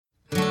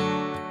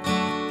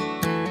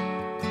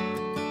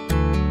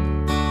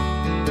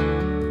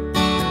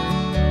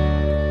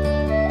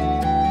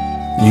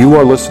You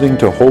are listening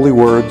to Holy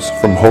Words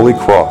from Holy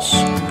Cross,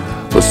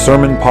 the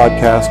sermon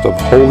podcast of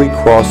Holy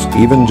Cross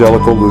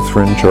Evangelical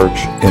Lutheran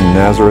Church in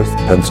Nazareth,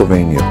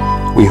 Pennsylvania.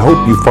 We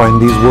hope you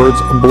find these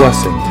words a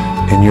blessing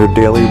in your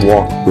daily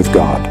walk with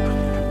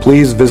God.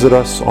 Please visit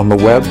us on the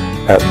web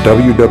at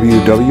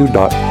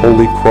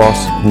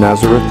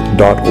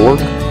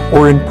www.holycrossnazareth.org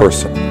or in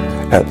person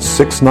at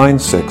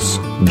 696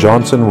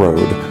 Johnson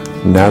Road,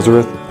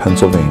 Nazareth,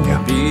 Pennsylvania.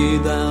 Be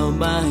thou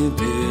my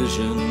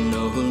vision,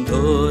 O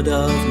Lord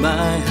of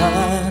my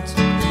heart,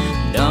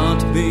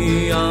 not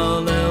be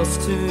all else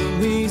to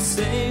me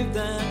save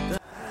that.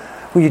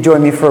 Will you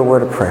join me for a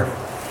word of prayer?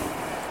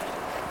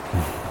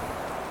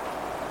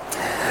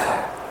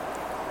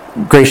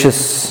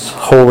 Gracious,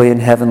 holy,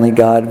 and heavenly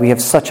God, we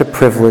have such a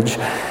privilege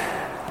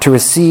to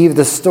receive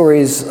the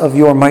stories of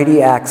your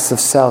mighty acts of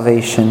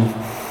salvation,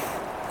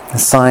 the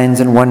signs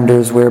and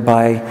wonders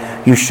whereby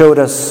you showed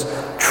us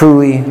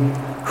truly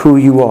who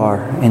you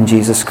are in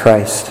Jesus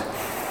Christ.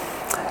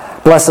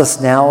 Bless us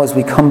now as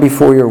we come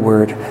before your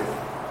word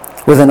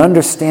with an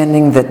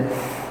understanding that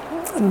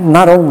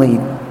not only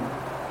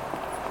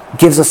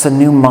gives us a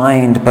new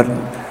mind, but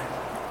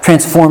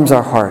transforms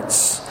our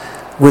hearts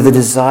with a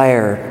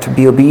desire to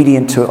be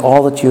obedient to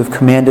all that you have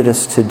commanded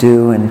us to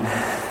do and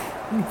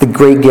the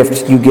great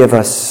gift you give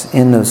us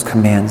in those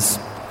commands.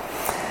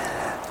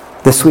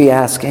 This we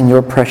ask in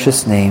your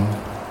precious name.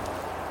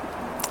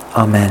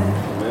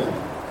 Amen.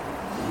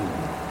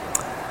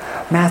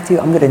 Matthew,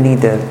 I'm going to need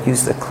to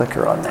use the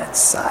clicker on that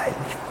side.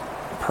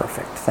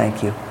 Perfect.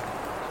 Thank you.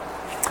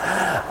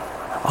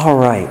 All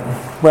right.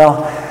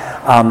 Well,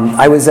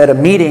 I was at a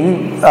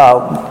meeting,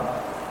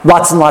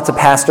 lots and lots of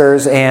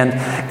pastors, and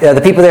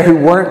the people there who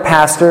weren't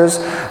pastors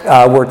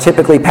were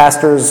typically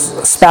pastors'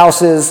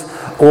 spouses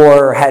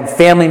or had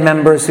family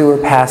members who were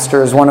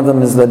pastors. One of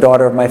them is the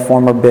daughter of my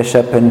former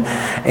bishop, and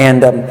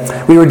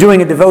we were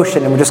doing a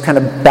devotion, and we're just kind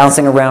of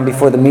bouncing around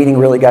before the meeting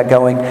really got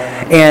going.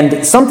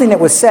 And something that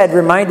was said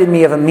reminded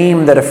me of a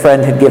meme that a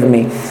friend had given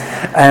me,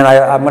 and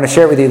I'm going to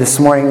share it with you this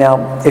morning.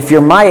 Now, if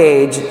you're my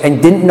age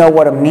and didn't know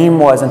what a meme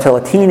was until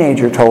a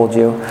teenager told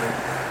you,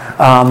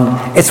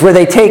 it's where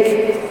they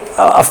take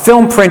a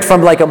film print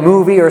from like a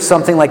movie or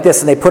something like this,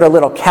 and they put a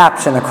little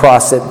caption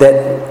across it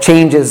that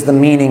changes the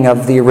meaning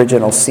of the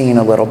original scene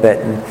a little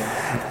bit. And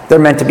they're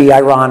meant to be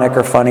ironic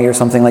or funny or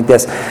something like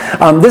this.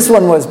 This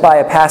one was by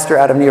a pastor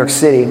out of New York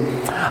City,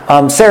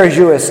 Sarah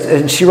Jewist,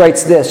 and she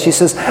writes this. She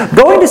says,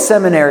 "Going to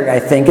seminary,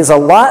 I think, is a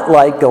lot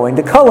like going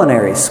to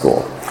culinary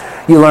school.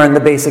 You learn the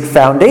basic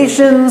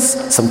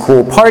foundations, some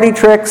cool party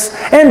tricks,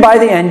 and by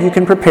the end you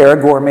can prepare a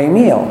gourmet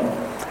meal.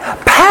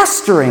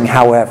 Pastoring,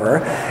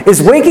 however,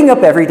 is waking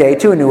up every day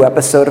to a new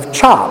episode of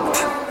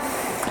Chopped,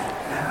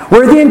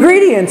 where the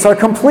ingredients are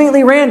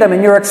completely random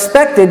and you're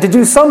expected to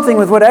do something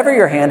with whatever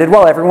you're handed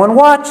while everyone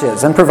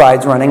watches and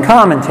provides running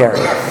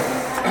commentary.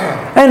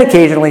 And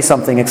occasionally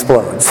something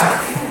explodes."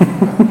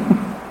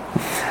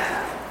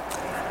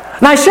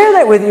 And I share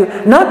that with you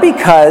not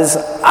because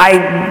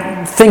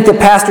I think that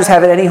pastors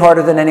have it any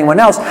harder than anyone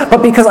else,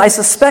 but because I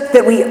suspect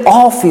that we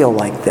all feel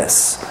like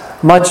this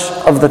much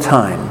of the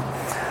time.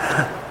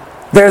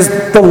 There's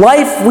the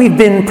life we've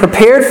been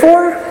prepared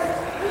for,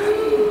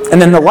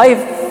 and then the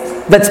life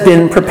that's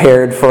been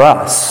prepared for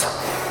us.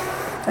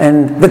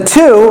 And the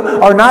two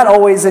are not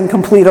always in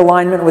complete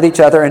alignment with each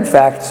other. In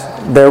fact,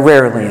 they're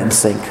rarely in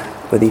sync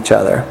with each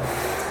other.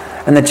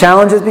 And the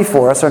challenges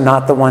before us are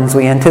not the ones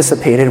we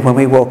anticipated when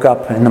we woke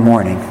up in the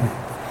morning.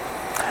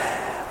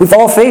 We've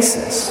all faced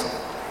this.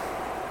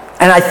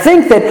 And I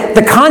think that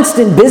the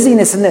constant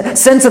busyness and the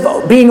sense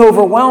of being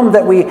overwhelmed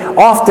that we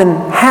often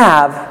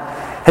have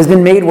has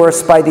been made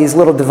worse by these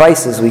little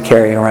devices we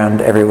carry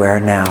around everywhere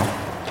now.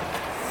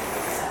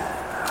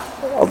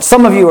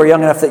 Some of you are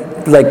young enough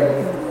that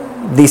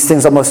these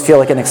things almost feel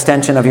like an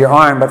extension of your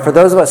arm, but for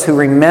those of us who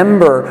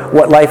remember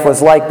what life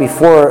was like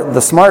before the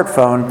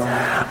smartphone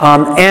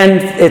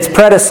and its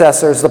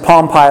predecessors, the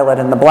Palm Pilot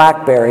and the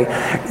BlackBerry,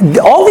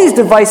 all these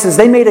devices,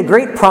 they made a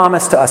great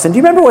promise to us. And do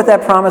you remember what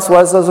that promise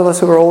was, those of us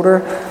who are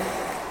older?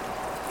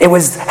 It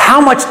was how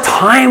much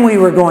time we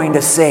were going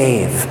to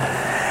save.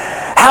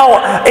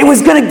 How it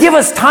was going to give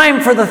us time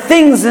for the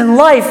things in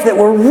life that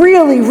were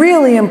really,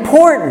 really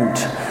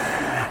important.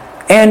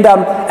 And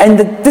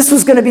this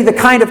was going to be the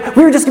kind of,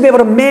 we were just going to be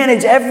able to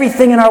manage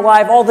everything in our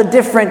life, all the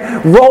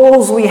different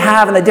roles we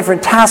have and the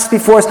different tasks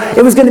before us.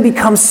 It was going to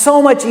become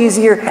so much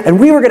easier, and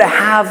we were going to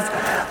have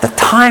the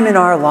time in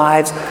our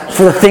lives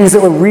for the things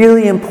that were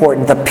really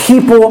important, the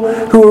people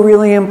who were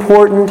really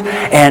important,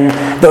 and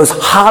those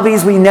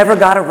hobbies we never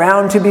got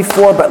around to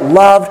before but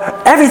loved.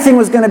 Everything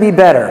was going to be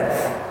better.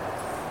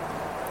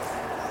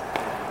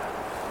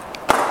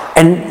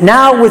 And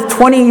now with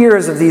 20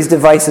 years of these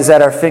devices at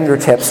our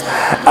fingertips,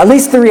 at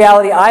least the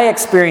reality I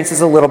experience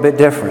is a little bit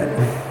different.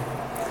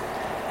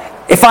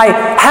 If I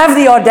have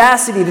the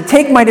audacity to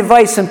take my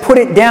device and put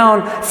it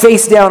down,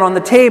 face down on the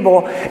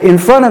table in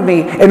front of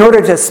me in order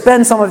to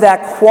spend some of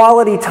that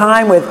quality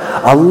time with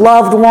a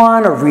loved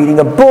one or reading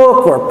a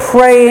book or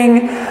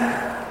praying,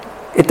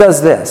 it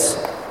does this.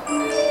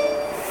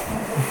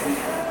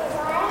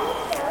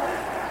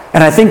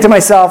 And I think to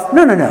myself,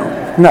 no,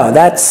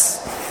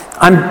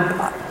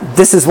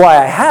 this is why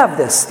I have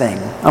this thing.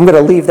 I'm going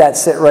to leave that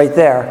sit right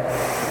there.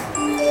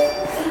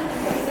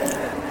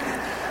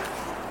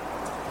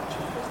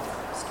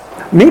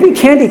 Maybe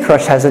Candy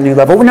Crush has a new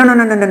level. No,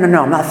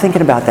 I'm not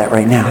thinking about that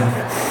right now.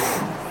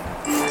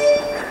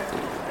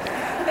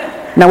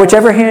 Now,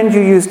 whichever hand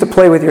you use to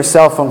play with your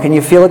cell phone, can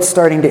you feel it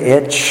starting to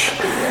itch?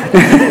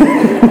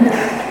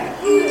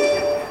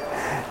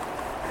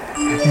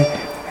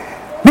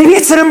 Maybe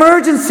it's an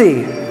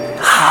emergency.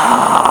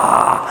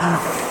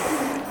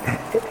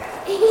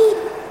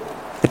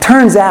 It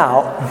turns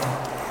out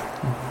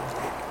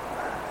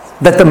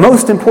that the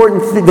most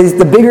important,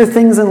 the bigger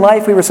things in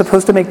life we were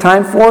supposed to make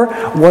time for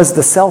was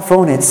the cell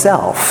phone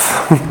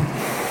itself.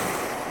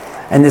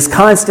 And this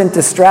constant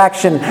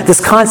distraction,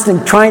 this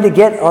constant trying to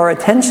get our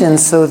attention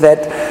so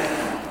that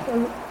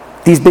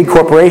these big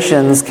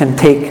corporations can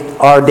take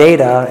our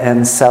data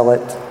and sell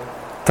it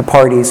to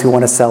parties who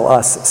want to sell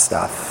us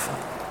stuff.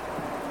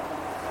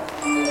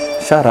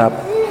 Shut up.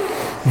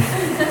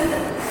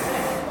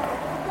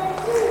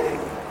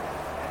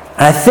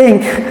 I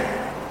think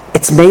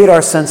it's made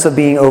our sense of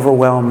being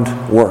overwhelmed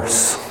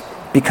worse.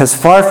 Because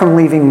far from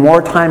leaving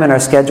more time in our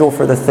schedule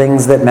for the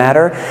things that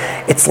matter,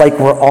 it's like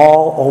we're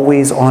all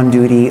always on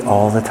duty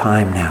all the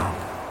time now.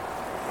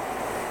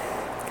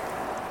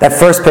 That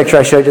first picture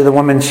I showed you, the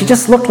woman, she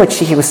just looked like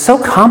she was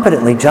so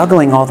competently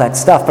juggling all that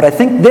stuff. But I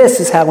think this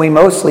is how we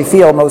mostly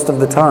feel most of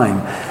the time.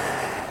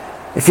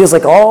 It feels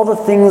like all the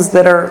things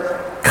that are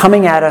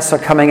coming at us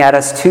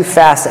too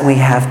fast, and we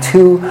have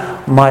too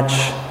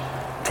much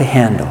to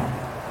handle.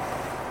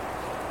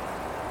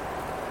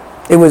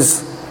 It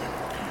was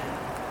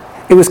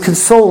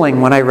consoling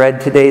when I read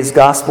today's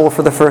gospel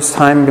for the first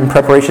time in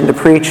preparation to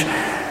preach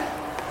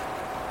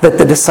that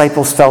the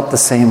disciples felt the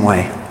same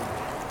way.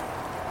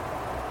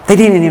 They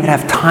didn't even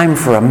have time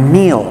for a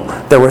meal.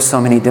 There were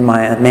so many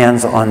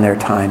demands on their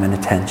time and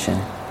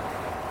attention.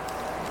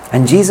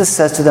 And Jesus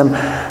says to them,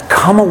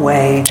 "Come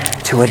away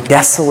to a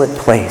desolate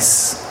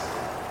place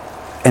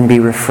and be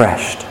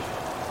refreshed."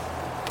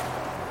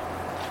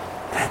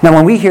 Now,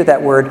 when we hear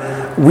that word,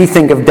 we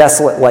think of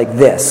desolate like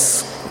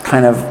this,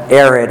 kind of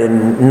arid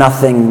and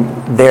nothing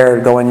there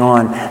going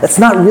on. That's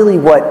not really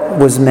what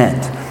was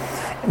meant.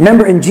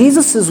 Remember, in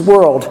Jesus'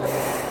 world,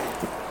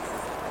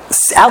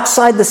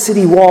 outside the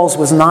city walls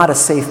was not a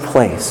safe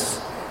place.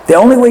 The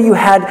only way you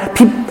had,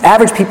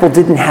 average people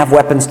didn't have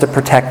weapons to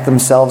protect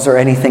themselves or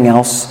anything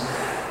else.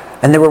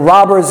 And there were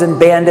robbers and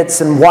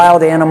bandits and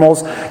wild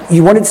animals.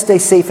 You wanted to stay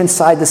safe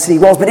inside the city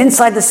walls. But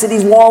inside the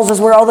city's walls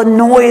is where all the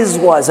noise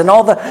was and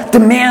all the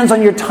demands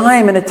on your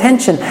time and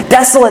attention.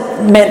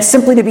 Desolate meant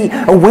simply to be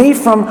away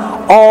from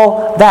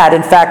all that.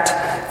 In fact,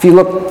 if you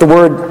look, the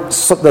word,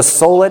 the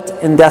solent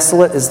in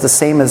desolate is the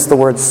same as the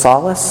word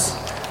solace.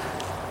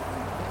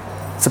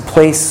 It's a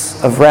place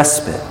of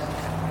respite.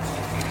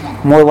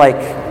 More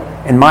like,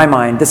 in my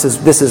mind, this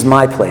is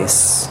my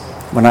place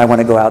when I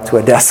want to go out to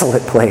a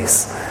desolate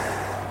place.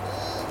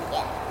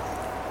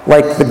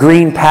 Like the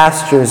green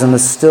pastures and the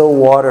still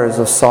waters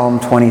of Psalm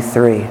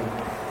 23.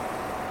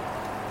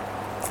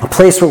 A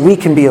place where we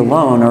can be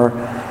alone, or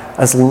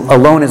as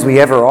alone as we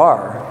ever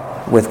are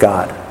with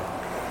God.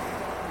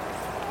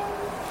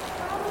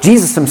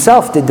 Jesus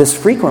himself did this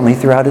frequently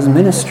throughout his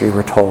ministry,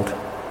 we're told.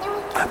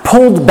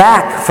 Pulled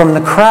back from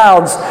the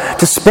crowds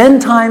to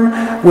spend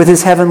time with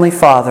his heavenly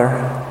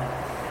Father.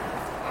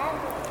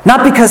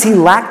 Not because he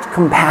lacked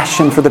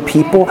compassion for the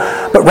people,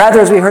 but rather,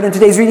 as we heard in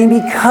today's reading,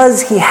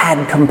 because he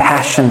had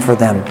compassion for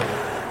them.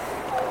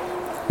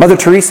 Mother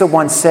Teresa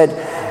once said,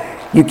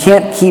 "You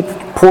can't keep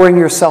pouring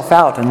yourself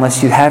out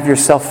unless you have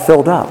yourself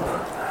filled up."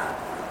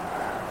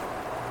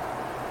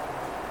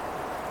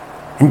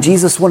 And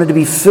Jesus wanted to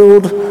be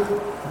filled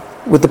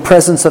with the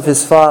presence of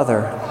his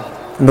Father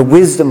and the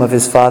wisdom of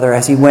his Father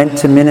as he went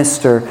to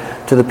minister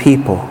to the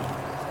people.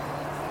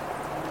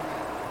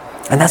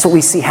 And that's what we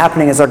see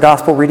happening as our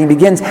gospel reading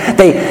begins.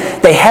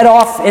 They head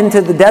off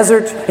into the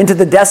desert, into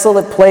the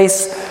desolate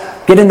place,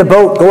 get in the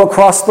boat, go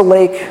across the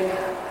lake,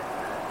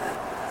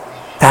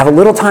 to have a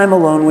little time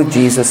alone with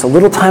Jesus, a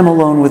little time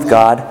alone with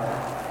God.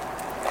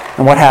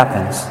 And what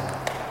happens?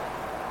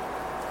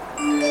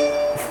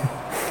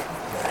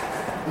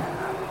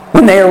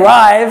 When they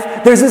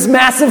arrive, there's this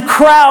massive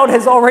crowd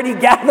has already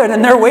gathered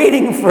and they're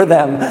waiting for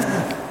them.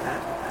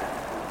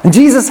 And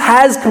Jesus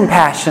has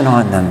compassion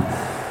on them.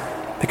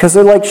 Because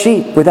they're like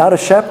sheep without a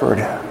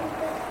shepherd.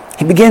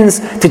 He begins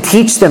to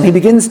teach them. He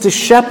begins to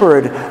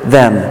shepherd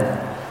them.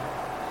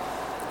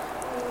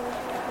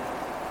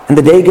 And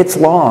the day gets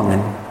long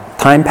and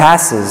time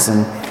passes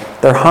and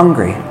they're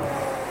hungry.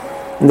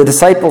 And the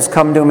disciples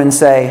come to him and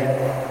say,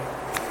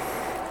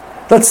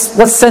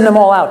 let's send them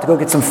all out to go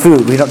get some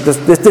food.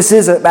 This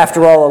is,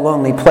 after all, a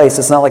lonely place.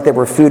 It's not like there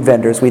were food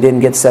vendors. We didn't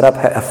get set up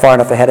far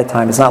enough ahead of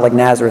time. It's not like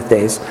Nazareth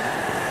days.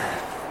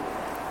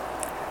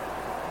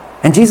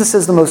 And Jesus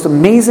says the most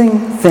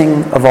amazing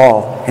thing of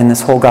all in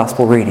this whole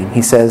gospel reading.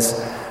 He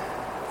says,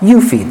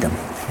 "You feed them."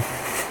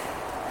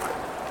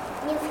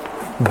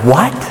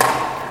 What?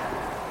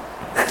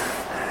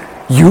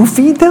 You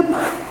feed them?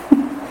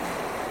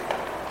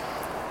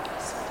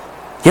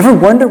 You ever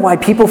wonder why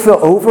people feel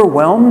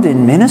overwhelmed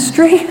in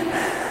ministry?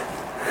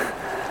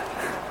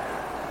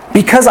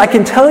 Because I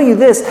can tell you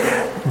this.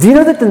 Do you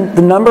know that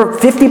the number,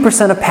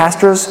 50% of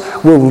pastors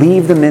will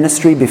leave the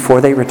ministry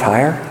before they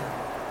retire?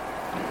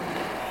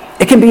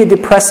 It can be a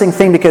depressing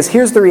thing because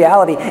here's the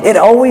reality. It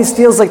always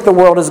feels like the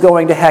world is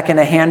going to heck in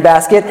a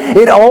handbasket.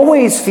 It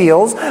always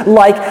feels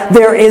like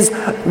there is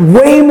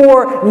way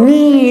more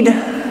need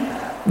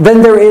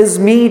than there is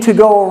me to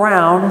go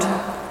around.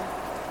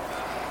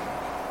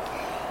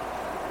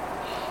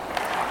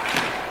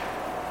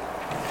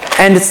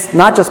 And it's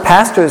not just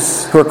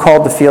pastors who are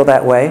called to feel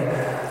that way,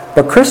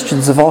 but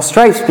Christians of all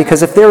stripes.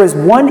 Because if there is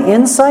one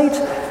insight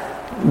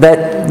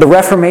that the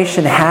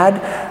Reformation had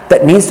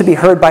that needs to be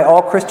heard by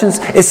all Christians,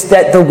 it's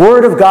that the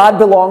Word of God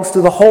belongs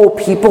to the whole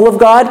people of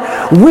God.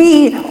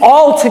 We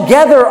all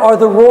together are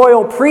the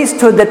royal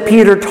priesthood that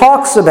Peter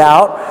talks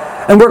about,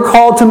 and we're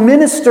called to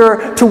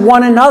minister to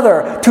one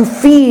another, to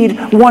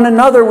feed one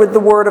another with the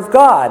Word of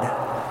God.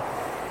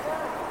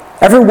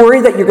 Ever worry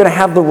that you're going to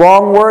have the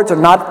wrong words or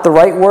not the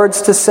right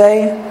words to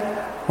say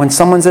when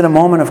someone's in a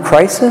moment of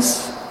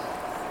crisis?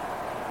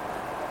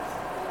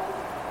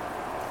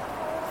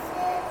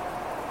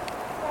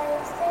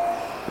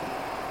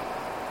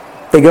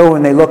 They go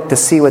and they look to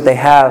see what they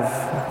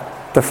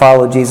have to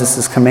follow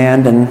Jesus'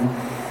 command, and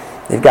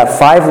they've got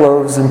 5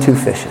 loaves and 2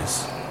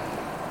 fishes.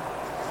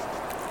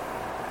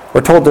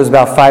 We're told there's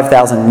about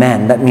 5,000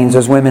 men. That means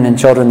there's women and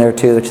children there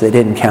too, which they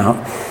didn't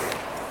count.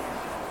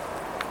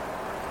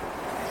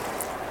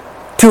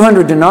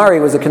 200 denarii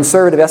was a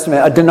conservative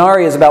estimate. A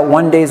denarii is about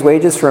 1 day's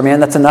wages for a man.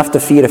 That's enough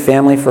to feed a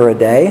family for a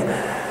day.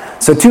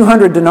 So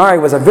 200 denarii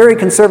was a very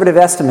conservative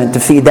estimate to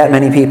feed that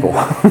many people.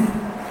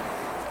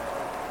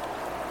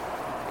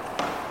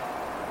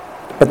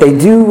 But they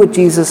do what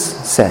Jesus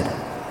said.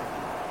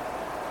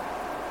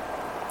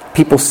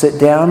 People sit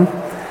down.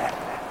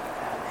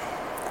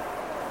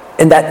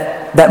 And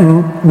that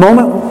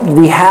moment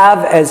we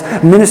have as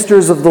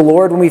ministers of the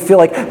Lord when we feel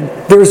like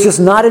there's just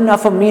not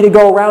enough of me to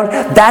go around,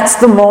 that's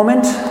the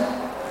moment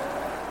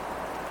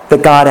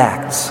that God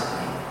acts.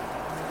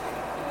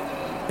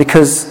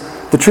 Because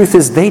the truth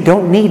is they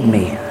don't need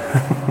me.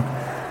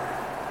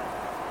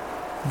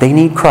 They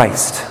need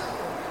Christ.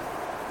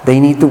 They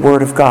need the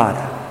Word of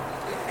God.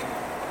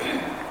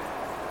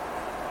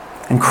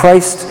 And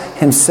Christ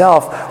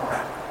Himself,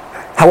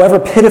 however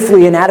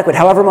pitifully inadequate,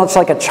 however much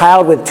like a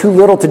child with too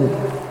little to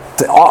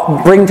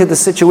bring to the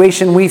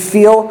situation we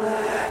feel,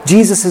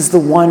 Jesus is the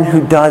one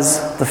who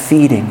does the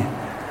feeding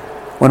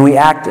when we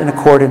act in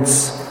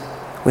accordance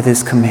with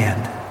His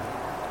command.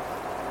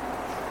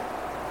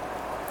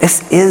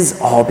 This is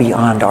all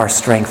beyond our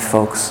strength,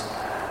 folks.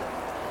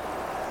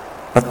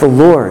 But the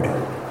Lord,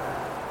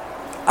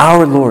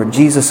 our Lord,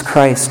 Jesus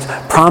Christ,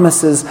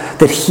 promises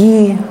that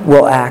He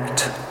will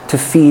act to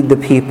feed the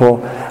people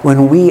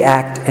when we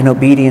act in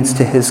obedience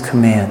to His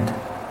command.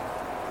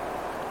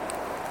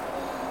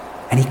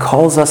 And He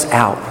calls us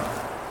out,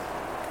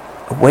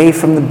 away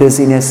from the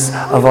busyness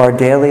of our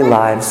daily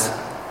lives,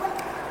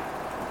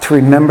 to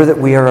remember that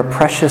we are a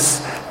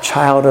precious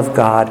child of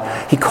God.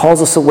 He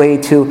calls us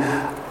away to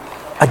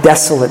a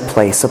desolate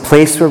place, a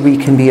place where we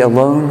can be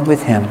alone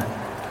with Him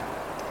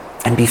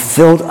and be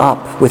filled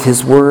up with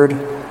His Word,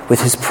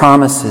 with His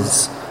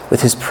promises,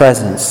 with His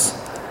presence.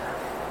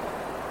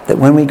 That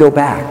when we go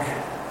back,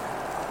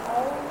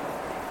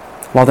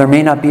 while there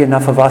may not be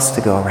enough of us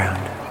to go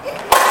around,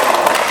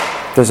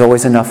 there's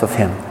always enough of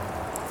Him.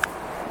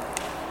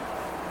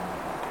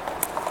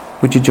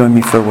 Would you join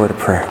me for a word of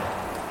prayer?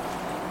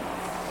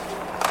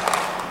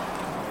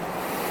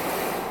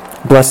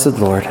 Blessed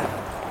Lord,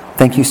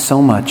 thank You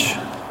so much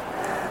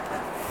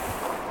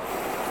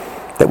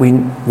that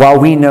while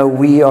we know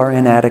we are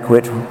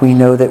inadequate, we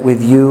know that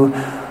with You,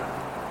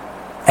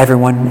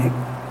 everyone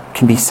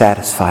can be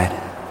satisfied.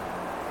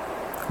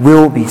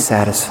 Will be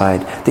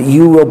satisfied. That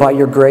You will, by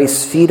Your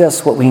grace, feed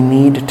us what we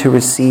need to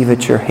receive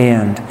at Your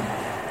hand.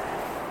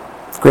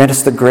 Grant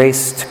us the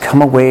grace to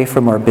come away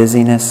from our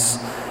busyness,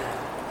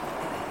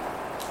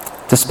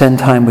 to spend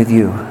time with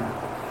You,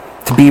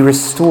 to be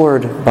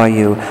restored by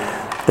You,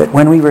 that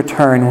when we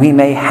return, we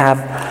may have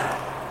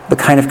the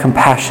kind of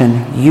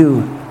compassion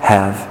You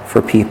have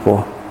for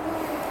people.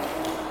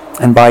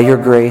 And by Your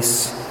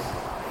grace,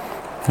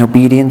 in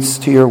obedience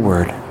to Your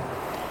word,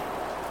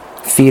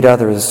 feed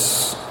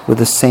others with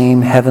the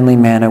same heavenly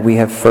manna we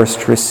have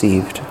first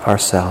received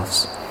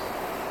ourselves.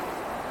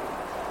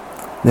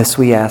 This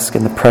we ask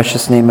in the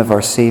precious name of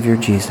our Savior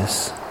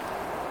Jesus.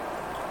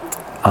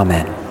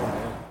 Amen.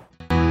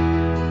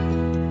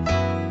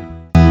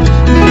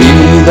 Be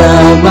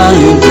Thou my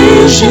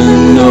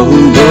vision, O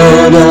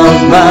Lord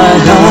of my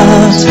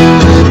heart.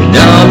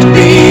 Not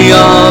be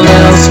all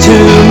else to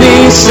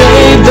me,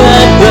 save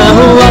that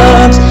Thou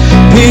art.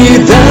 Be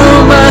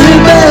Thou my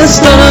best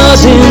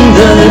thought in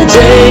the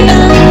day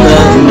and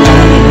the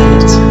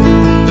night.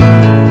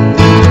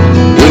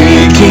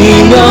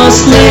 Waking or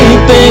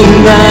sleeping,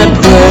 that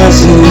prayer